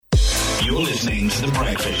You're listening to The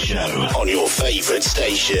Breakfast Show on your favourite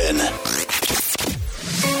station.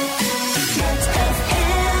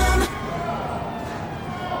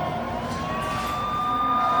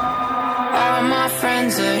 All my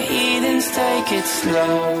friends are heathens, take it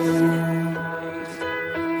slow.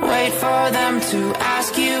 Wait for them to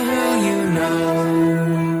ask you who you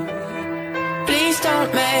know. Please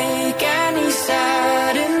don't make any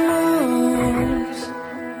sudden moves.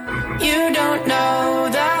 You don't know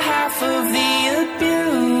the half of the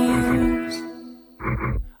abuse.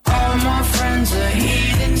 All my friends are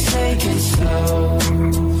heathens, take it slow.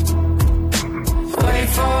 Wait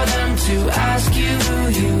for them to ask you who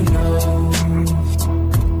you know.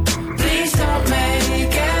 Please don't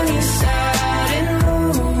make any sudden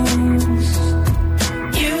moves.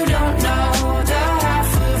 You don't know the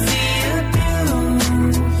half of the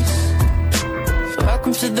abuse.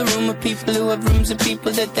 Welcome to the room of people who have rooms of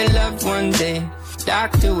people that they love one day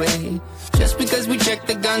docked away. Just because we check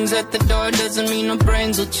the guns at the door doesn't mean our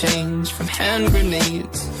brains will change from hand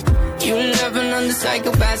grenades. You love another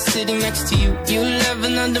psychopath sitting next to you. You love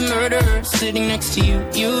another murderer sitting next to you.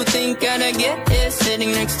 You think I'd get here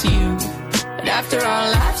sitting next to you. But after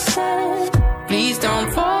all I've said, please don't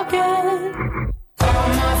forget. All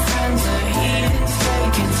my friends are heathens,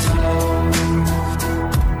 take it slow.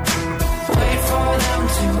 Wait for them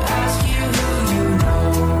to ask you who you know.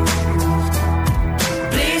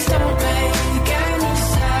 Please don't make any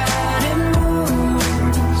sudden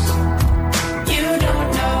moves. You don't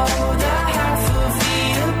know the half of the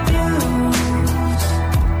abuse.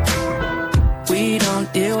 We don't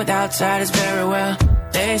deal with outsiders very well.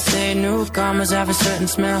 They say newcomers have a certain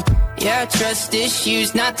smell. Yeah, trust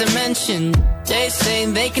issues not to mention. They say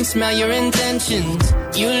they can smell your intentions.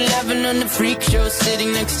 You laughing on the freak show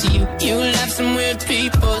sitting next to you. You laugh some weird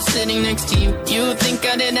people sitting next to you. You think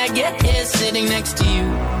how did I get here sitting next to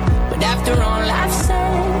you. But after all I've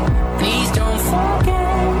said, please don't forget.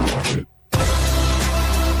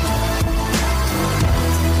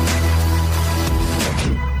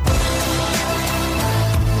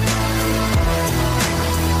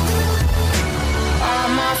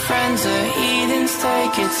 Friends are heathens,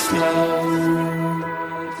 take it slow.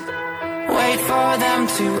 Wait for them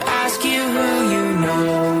to ask you who you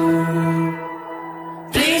know.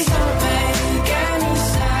 Please don't make any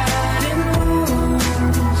sudden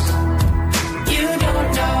moves. You don't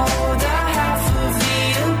know the half of the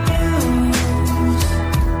abuse.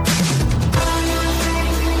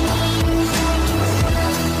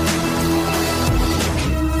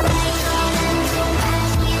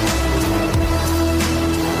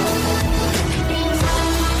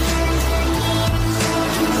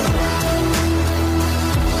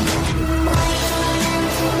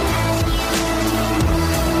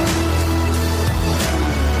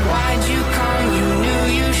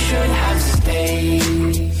 Should have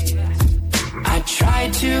stayed. I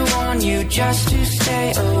tried to warn you just to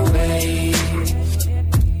stay away.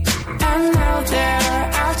 And now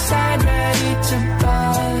they're outside ready to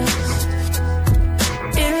bust.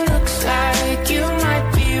 It looks like you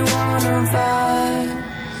might be one of us.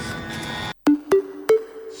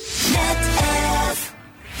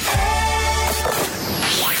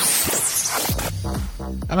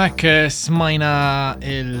 Għamek smajna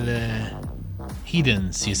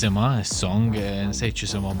Heathens jisima, s-song, nsejt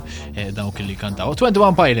jisimom dawk li kantaw.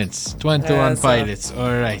 21 Pilots,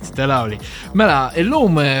 alright, telawli. Mela,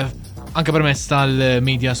 illum anke permezz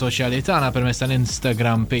tal-medja soċjali tagħna, permezz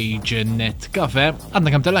tal-Instagram page Net Cafe, għandna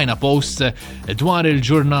kemm tellajna post dwar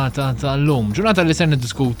il-ġurnata tal-lum. Ġurnata li se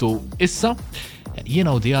niddiskutu issa,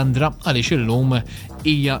 jiena u Diandra għaliex illum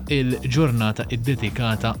hija il-ġurnata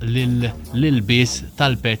iddedikata lil-bis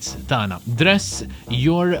tal-pets tagħna. Dress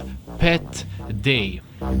Your Pet Day.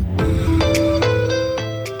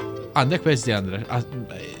 Għandek pets Diandra?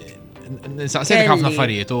 Saqsejtek ħafna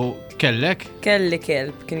affarijiet u kellek? Kelli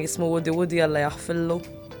kelb, kien jismu Woody Alla jaħfillu.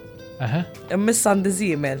 Immissa għandi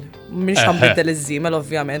żiemel. Mhix ħambiddel iż-żiemel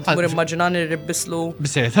ovvjament, mur immaġinani ribbislu.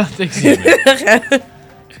 Bisejta għandek żiemel.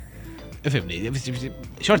 Fimni,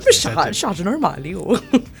 xort xaġa normali u.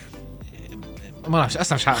 Ma nafx,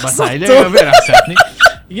 asna xaqba tajli, vera ħsebni.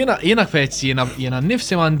 Jena pezz, jena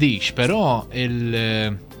nifsi mandiċ, pero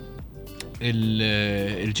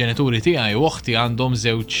il-ġenituri tijaj u uħti għandhom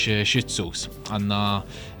zewċ shitsus. Għanna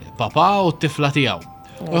papa u t-tifla tijaw.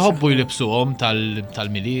 U jħobbu jlibsuhom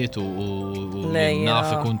tal-miliet u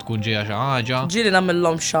naf ikun tkun ġeja xaħġa. Ġili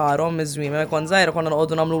namillom xarom iż-żwiem, kon zaħira konna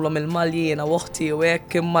nqogħdu nagħmluhom il-maljina u uħti u hekk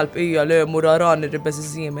imma l-bqija le muraran irribeż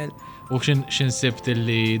iż-żiemel. U x'insibt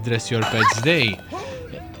li Dress Your Pets Day.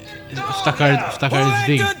 Ftakar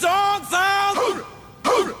din.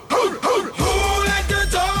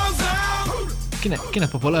 kienet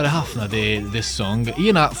popolari ħafna this song.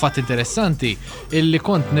 Jiena fatt interessanti illi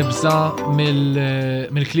kont nibża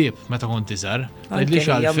mill-klip meta kont iżgħar. Li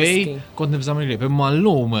xalfej kont nibża mill-klip. Imma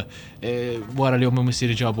llum wara li jom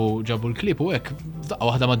missieri ġabu l-klip u hekk daqqa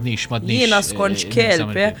waħda m'għadniex. Jiena skonċ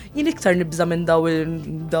kelb, jien iktar nibża minn daw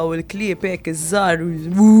il-klip hekk iż-żgħar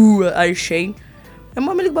għarxejn.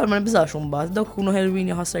 Imma mill-kbar ma nibżax imbagħad, dawk ikunu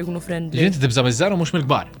ħelwin ħassa jkunu friendly. Inti tibża miż-żgħar u mhux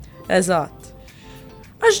mill-kbar. Eżatt.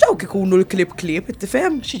 Għax dawk ikunu l-klip,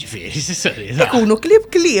 tifhem? X'jiġifieri, s-sorri. Ikunu klip,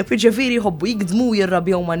 ġifieri jħobbu jikdmu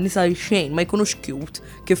jirrabjaw man-nisa xejn, ma jkunux cute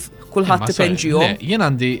kif kulħadd tipenġihom. Jien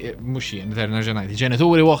għandi mhux jien nerġa' ngħid,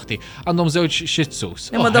 ġenituri waħti għandhom żewġ Shih Tzus.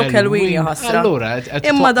 Imma dawk ħelwin ħassra. Allura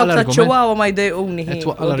imma dawk taċ-ċiwawa ma jdejquni.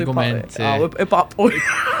 L-argument.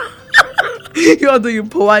 Jgħadu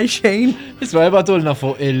jimpu għal xejn. Isma' jibatulna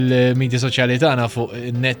fuq il-medja soċjali tagħna fuq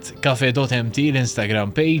netcafe.mt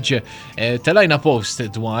l-Instagram page. Telajna post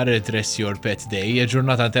dwar Dress Your Pet Day.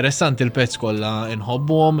 Ġurnata interessanti, il-pets kollha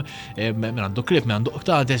inħobbuhom. Min għandu klip, min għandu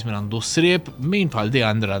qtates, min għandu srib, min bħal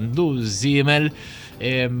Deandra għandu żiemel.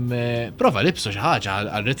 Prova libsu xi ħaġa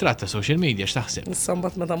għal-ritratt ta' social media x'taħseb. Issa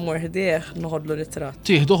mbagħad meta mmur ħdieħ noħodlu ritratt.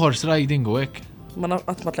 Tieħdu horse riding u hekk. Ma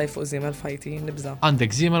qatt ma tlajt fuq żiemel fajti, nibża.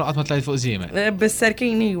 Għandek żiemel u qatt ma tlajt fuq żiemel.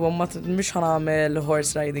 Bis-serkejn iwa mhux ħanagħmel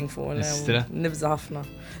horse riding fuq. Nibża ħafna.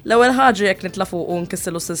 L-ewwel ħaġa jekk nitla' fuq u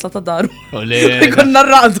nkisselu s-silsla ta' daru. Ikun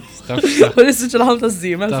narradu. U nissiġ il-ħal ta'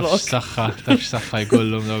 żiemel flok. Taf saħħa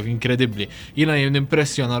jkollhom dawk inkredibbli. Jiena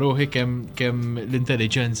nimpressjona ruħi kemm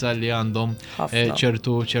l-intelligenza li għandhom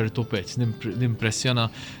ċertu pets. Nimpressjona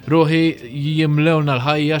ruħi jimlewna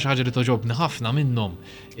l-ħajja xi ħaġa li toġobni ħafna minnhom.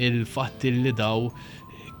 Il-fatt li daw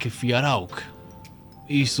kif jarawk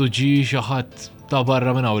jisu ġi xaħat ta'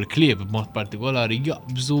 barra minnaw il-klib b'mod partikolari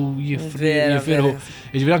jaqbżu jifirħu.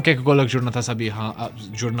 Iġbir anke kollok ġurnata sabiħa,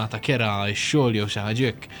 ġurnata kera, x-xogħol jew xi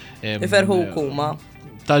ħaġek. Iferħu kuma.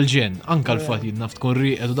 Tal-ġen, anke l-fatt jinnaf tkun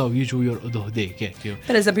rieqed u daw jiġu jorqdu ħdejk hekk.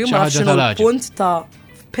 Pereżempju ma nafx il-punt ta'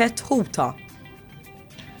 pet ħuta.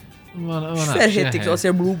 X'ferħiet tik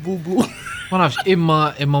tosir blu. Ma nafx,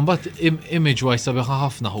 imma mbagħad image wise sabiħa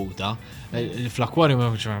ħafna ħuta. Fl-akwarju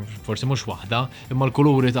forsi mhux waħda, imma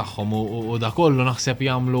l-kuluri tagħhom u da kollu naħseb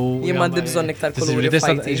jagħmlu. Jien m'għandi bżonn iktar kuluri.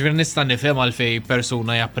 Jiġifieri nista' nifhem għalfejn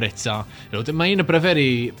persuna japprezza. Imma jien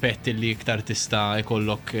preferi pet li iktar tista'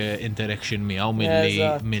 jkollok interaction miegħu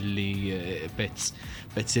milli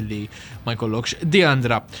pets li ma jkollokx.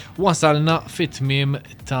 Deandra, wasalna fit-tmiem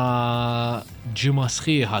ta' ġimgħa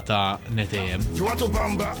sħiħa ta' NetAM.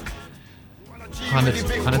 ħanet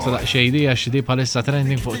fadaq xejdi għax di palissa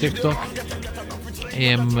trending fuq TikTok.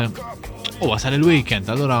 U wasal il-weekend,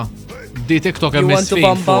 allora di TikTok hemm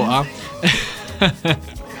misfin fuqha.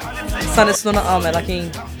 Sa nisnu naqamela kien.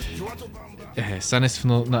 Sa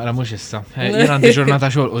nisfnu naqra mhux issa. Jien għandi ġurnata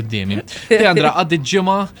xogħol qudiemi. Deandra għaddi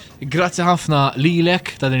ġimgħa, grazzi ħafna lilek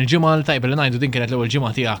ta' din il-ġimgħa tajb li ngħidu din kienet l-ewwel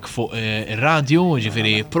ġimgħa tiegħek fuq ir-radju,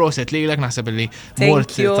 ġifieri proset lilek naħseb li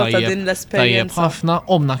mort tajjeb ħafna,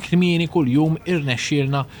 omna kmieni kuljum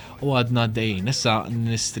irnexxielna u għadna għaddejjin. Issa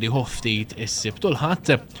nistrieħu ftit is-sibt u l-ħadd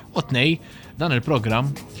u tnej dan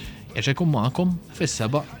il-programm Jerġa' jkun magħkom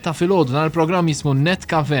fis-7 ta' filgħodu. Dan il-programm jismu Net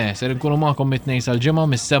Cafe. Ser nkunu magħkom mit-tnejn sal-ġimgħa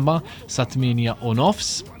mis-7 sa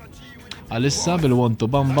 8:30. Għalissa bil-1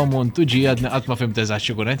 bam bam 1 ġi għadni qatt ma fimt eżatt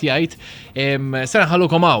xi qed jgħid. Se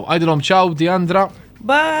nħallukom hawn. Għajdilhom ciao Deandra.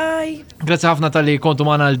 Bye. Grazzi ħafna tal-li kontu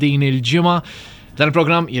magħna għal din il-ġimgħa. Dan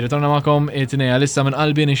il-programm jirritorna magħkom it-tnejn għalissa minn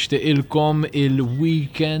qalbi nixtieqilkom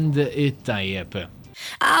il-weekend it-tajjeb.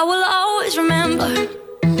 I will always remember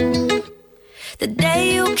the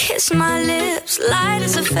day you kissed my lips, light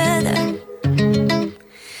as a feather.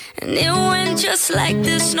 And it went just like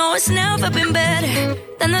this. No, it's never been better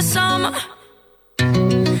than the summer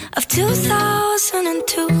of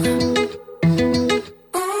 2002.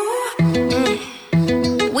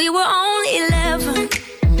 We were only 11,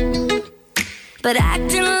 but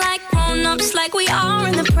acting like grown-ups, like we are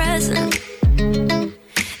in the present.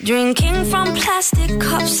 Drinking from plastic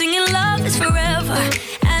cups, singing love is forever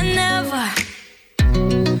and never.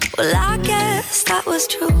 Well, I guess that was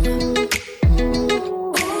true.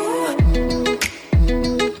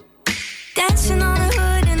 Dancing on the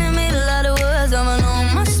hood in the middle of the woods of an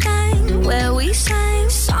old Mustang, where we sang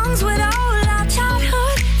songs with all our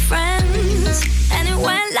childhood friends. And it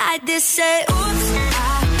went like this, say, oops,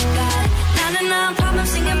 I got 99 problems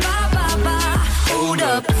singing bye, bye, bye. Hold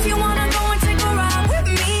up, if you wanna go and take a ride with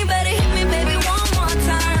me, better hit me, baby, one more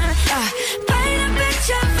time. Paint a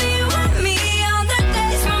picture for you and me.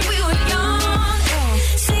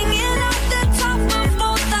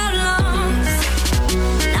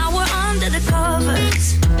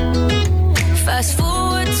 Fast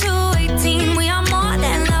forward to 18, we are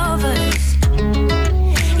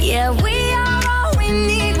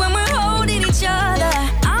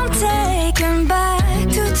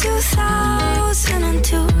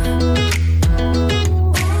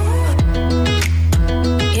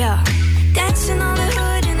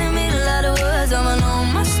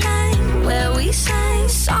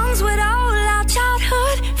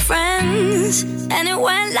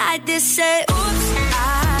say, oops,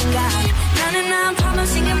 I got 99 problems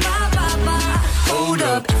singing bye, bye, bye. Hold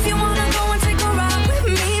up, if you wanna go and take a ride with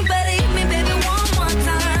me, better hit me, baby, one more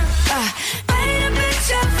time. Paint a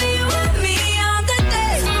picture for you and me on the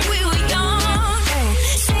days when we were young.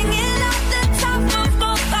 Singing out the top of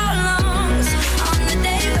both our lungs on the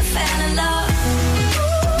day we fell in love.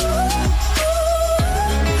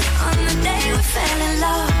 On the day we fell in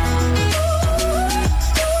love.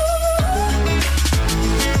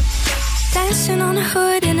 Dancing on a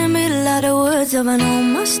hood in the middle of the woods of an old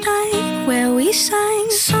Mustang, where we sang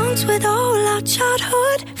songs with all our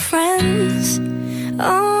childhood friends.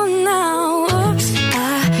 Oh, now, oops,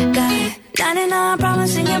 I got 99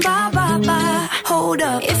 problems singing bye, bye, bye. Hold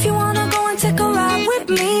up, if you wanna go and take a ride with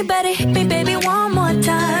me, better hit me, baby, one more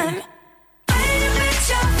time. Paint a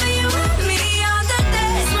picture for you and me on the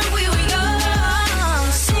days when we were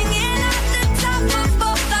young. Singing at the top of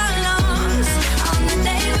both our lungs on the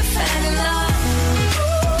day we fell in love.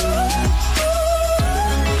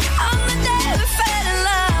 On the day we fell in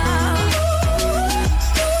love.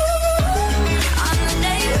 On the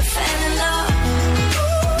day we fell in love.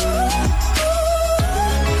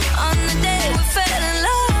 On the day we fell in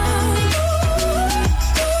love.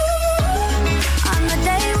 On the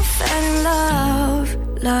day we fell in love,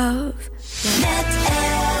 love.